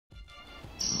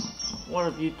What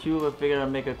up YouTube? I figured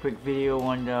I'd make a quick video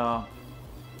on the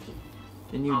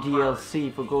new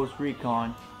DLC for Ghost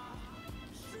Recon.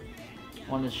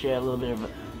 Want to share a little bit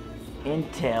of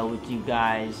intel with you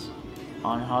guys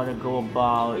on how to go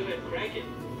about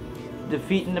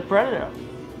defeating the Predator.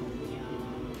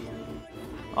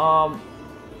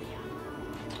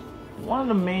 One of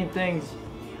the main things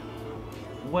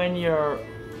when you're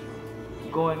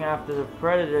going after the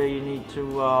Predator, you need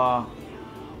to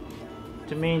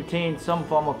maintain some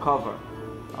form of cover.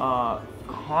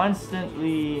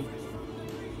 Constantly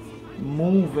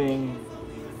moving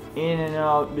in and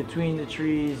out between the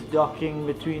trees, ducking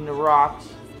between the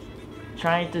rocks,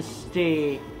 trying to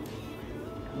stay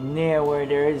near where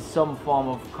there is some form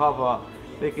of cover,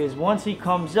 because once he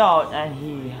comes out and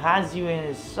he has you in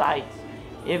his sights,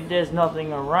 if there's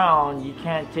nothing around, you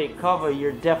can't take cover,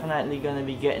 you're definitely going to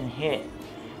be getting hit,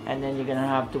 and then you're going to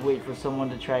have to wait for someone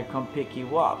to try to come pick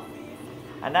you up.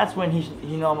 And that's when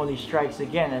he normally strikes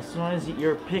again. As soon as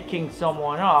you're picking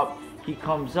someone up, he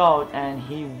comes out and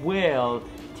he will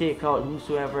take out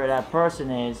whosoever that person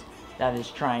is that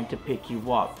is trying to pick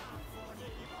you up.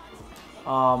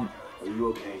 Are you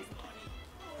okay?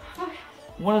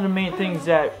 One of the main things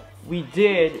that we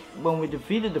did when we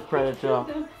defeated the Predator,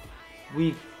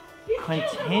 we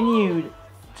continued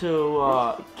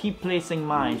to keep placing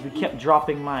mines. We kept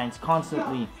dropping mines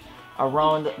constantly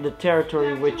around the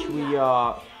territory which we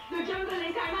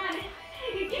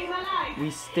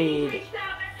stayed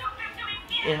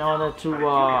in order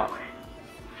to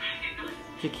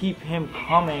keep him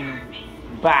coming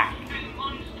back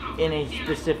in a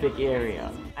specific area.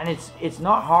 And it's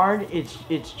not hard,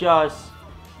 it's just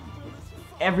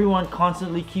everyone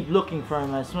constantly keep looking for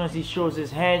him. As soon as he shows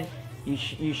his head, you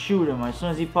shoot him. As soon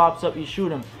as he pops up, you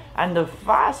shoot him. And the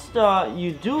faster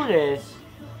you do this,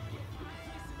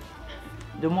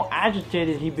 the more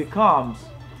agitated he becomes,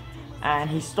 and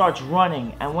he starts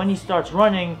running. And when he starts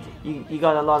running, you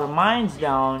got a lot of mines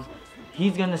down,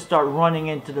 he's gonna start running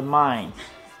into the mines.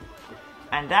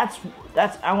 And that's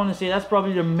I want to say that's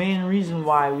probably the main reason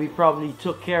why we probably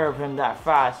took care of him that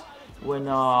fast when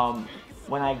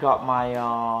I got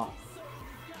my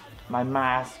my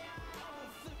mask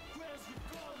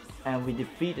and we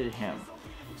defeated him.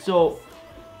 So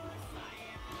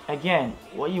again,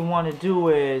 what you want to do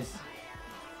is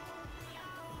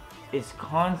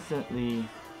constantly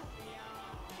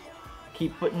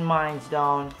keep putting mines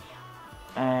down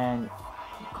and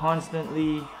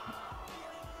constantly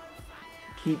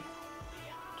keep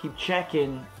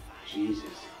checking. Jesus,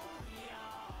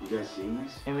 you guys seeing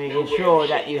this? And making sure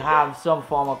that you have some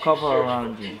form of cover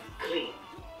around you.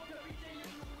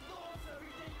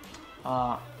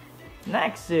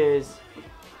 Next is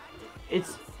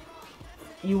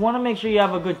you want to make sure you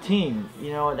have a good team.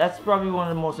 You know, that's probably one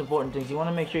of the most important things. You want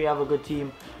to make sure you have a good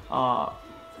team.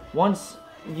 Once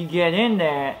you get in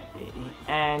there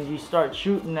and you start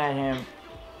shooting at him,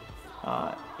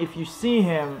 if you see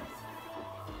him,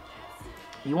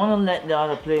 you want to let the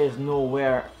other players know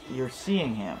where you're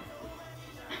seeing him.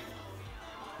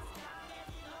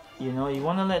 You know, you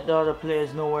want to let the other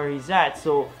players know where he's at.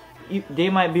 So they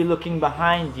might be looking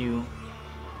behind you,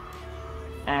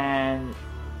 and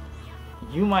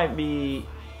you might be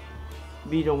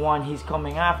the one he's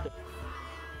coming after.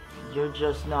 You're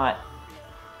just not.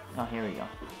 Oh, here we go.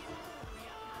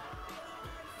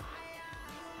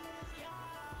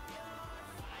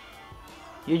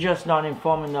 You're just not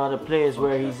informing the other players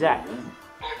where he's at.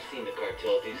 I've seen the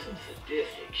cartel do some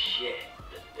sadistic shit,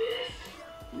 but this...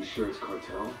 You sure it's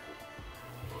cartel?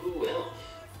 Who else?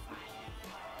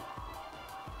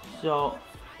 So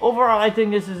overall, I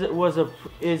think this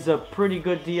is a pretty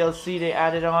good DLC they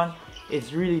added on.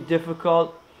 It's really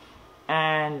difficult,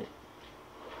 and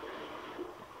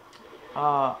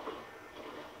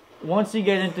once you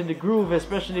get into the groove,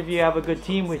 especially if you have a good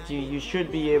team with you, you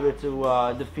should be able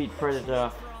to defeat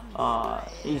Predator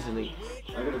easily.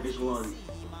 I got a visual on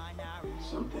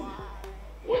something.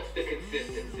 What's the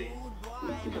consistency?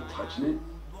 You think I'm touching it?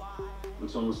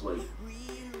 Looks almost like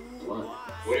blood.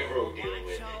 Whatever we're dealing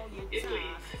with, it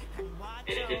bleeds.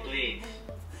 And if it bleeds,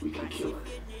 We can kill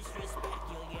it.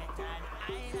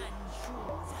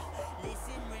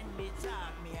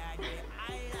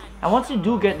 And once you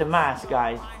do get the mask,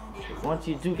 guys, once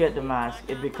you do get the mask,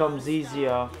 it becomes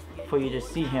easier for you to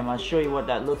see him. I'll show you what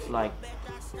that looks like.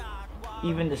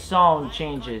 Even the sound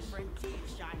changes.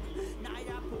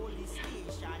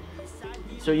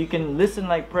 So you can listen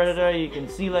like Predator, you can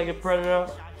see like a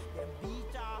Predator.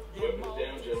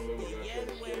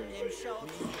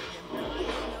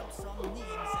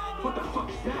 What the fuck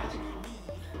is that?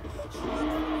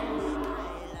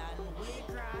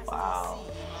 Wow.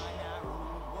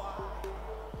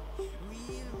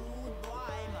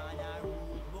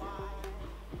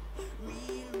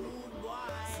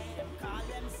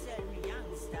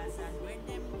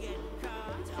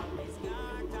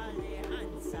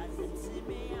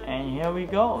 And here we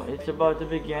go. It's about to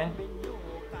begin.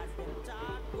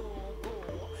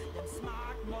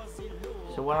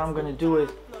 So what I'm gonna do is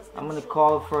I'm gonna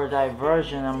call for a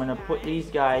diversion. I'm gonna put these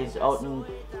guys out in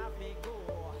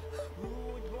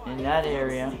that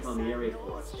area. On the area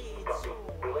for us.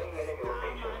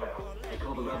 I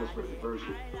call the rebels for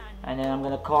diversion. And then I'm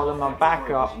gonna call them a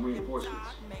backup. Some reinforcements.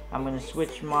 I'm gonna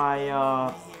switch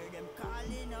my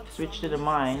switch to the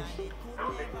mines.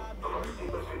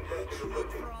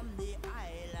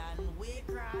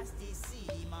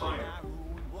 Fire.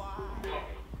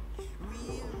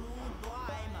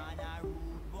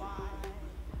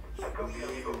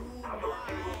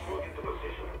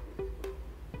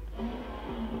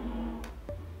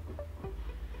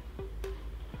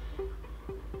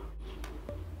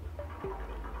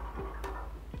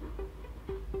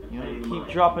 You know, keep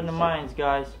dropping the mines,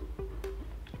 guys.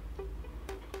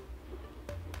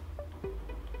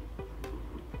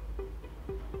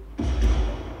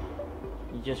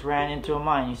 You just ran into a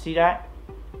mine. You see that?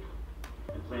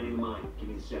 I'm planning the mine. Give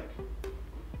me a sec.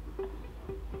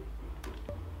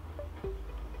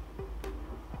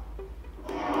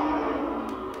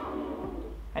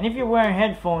 And if you're wearing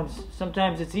headphones,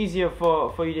 sometimes it's easier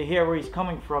for you to hear where he's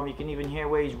coming from. You can even hear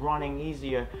where he's running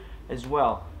easier as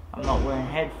well. I'm not wearing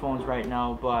headphones right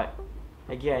now, but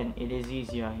again, it is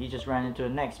easier. He just ran into the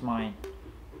next mine.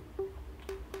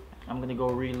 I'm gonna go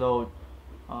reload.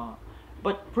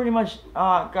 But pretty much,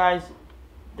 guys,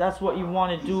 that's what you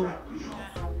want to do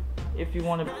if you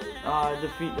want to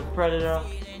defeat the Predator.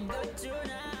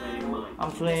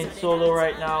 I'm playing solo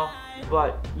right now,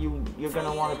 but you're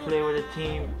gonna want to play with a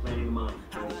team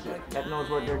that knows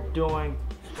what they're doing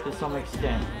to some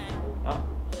extent. Oh,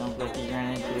 sounds like he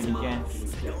ran into it again.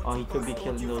 Oh, he could be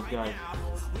killing those guys.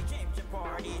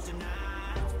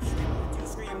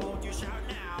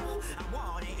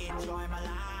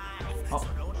 Oh.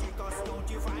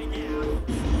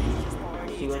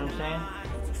 See what I'm saying?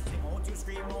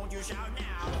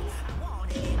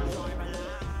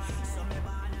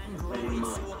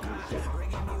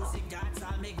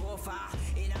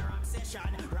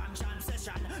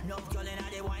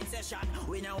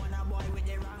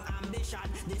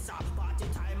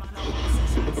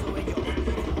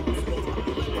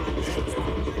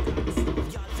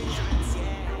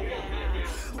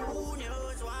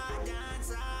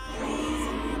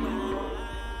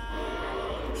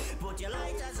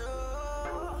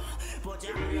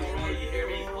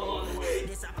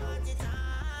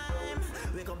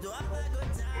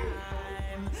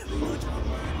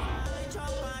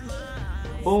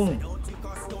 Boom.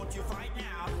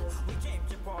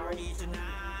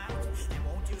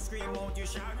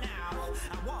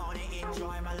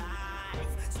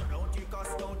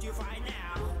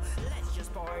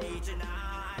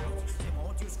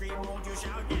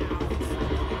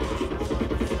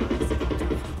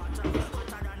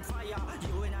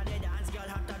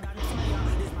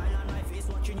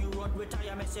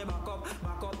 Say back up,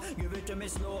 give it to me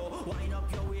slow. Wind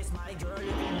up your waist, my girl,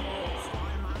 you can move.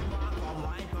 One man walk, come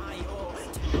wine for you.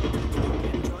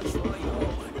 Judge for you.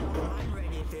 I'm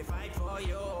ready to fight for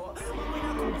you. But we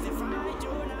not come to fight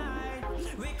tonight.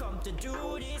 We come to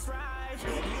do this right.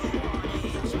 You wanna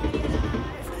enjoy your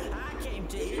life. I came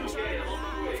to enjoy my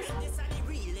life. This is the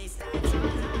realest time of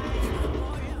life.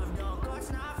 More love, no cause,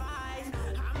 no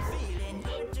fight. I'm feeling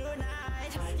good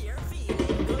tonight. You're feeling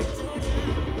good tonight.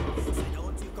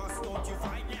 Don't you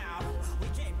fight now? We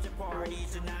came to party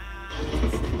tonight.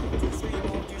 Won't you scream,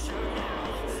 won't you shout now?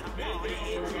 I wanna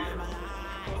enjoy my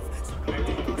life. So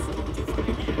don't you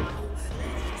fight now?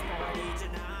 Let's just party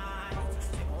tonight.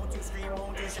 Say, won't you scream,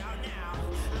 won't you shout now?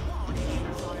 I wanna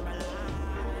enjoy my life.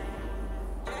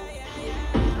 Yeah, yeah,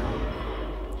 yeah.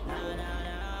 No, no,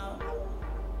 no.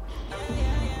 Yeah,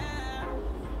 yeah, yeah.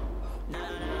 No,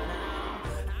 no, no.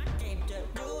 I came to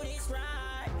do this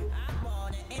right. I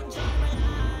wanna enjoy my life.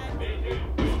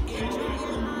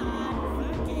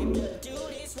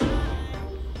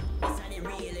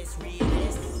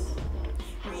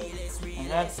 And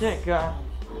that's it, guys.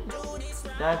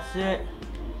 That's it.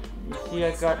 You see, I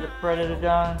got the Predator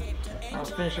down. I'll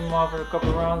finish him off in a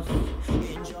couple rounds.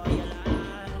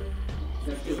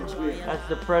 That's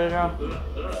the Predator.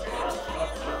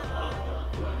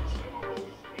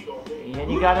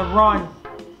 And you gotta run.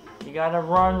 You gotta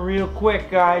run real quick,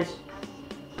 guys.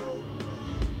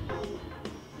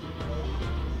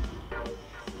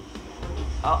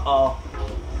 Uh-oh.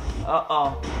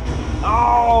 Uh-oh.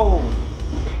 Oh!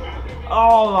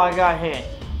 Oh, I got hit.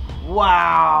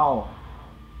 Wow.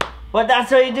 But that's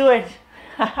how you do it.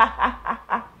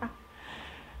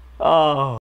 Oh.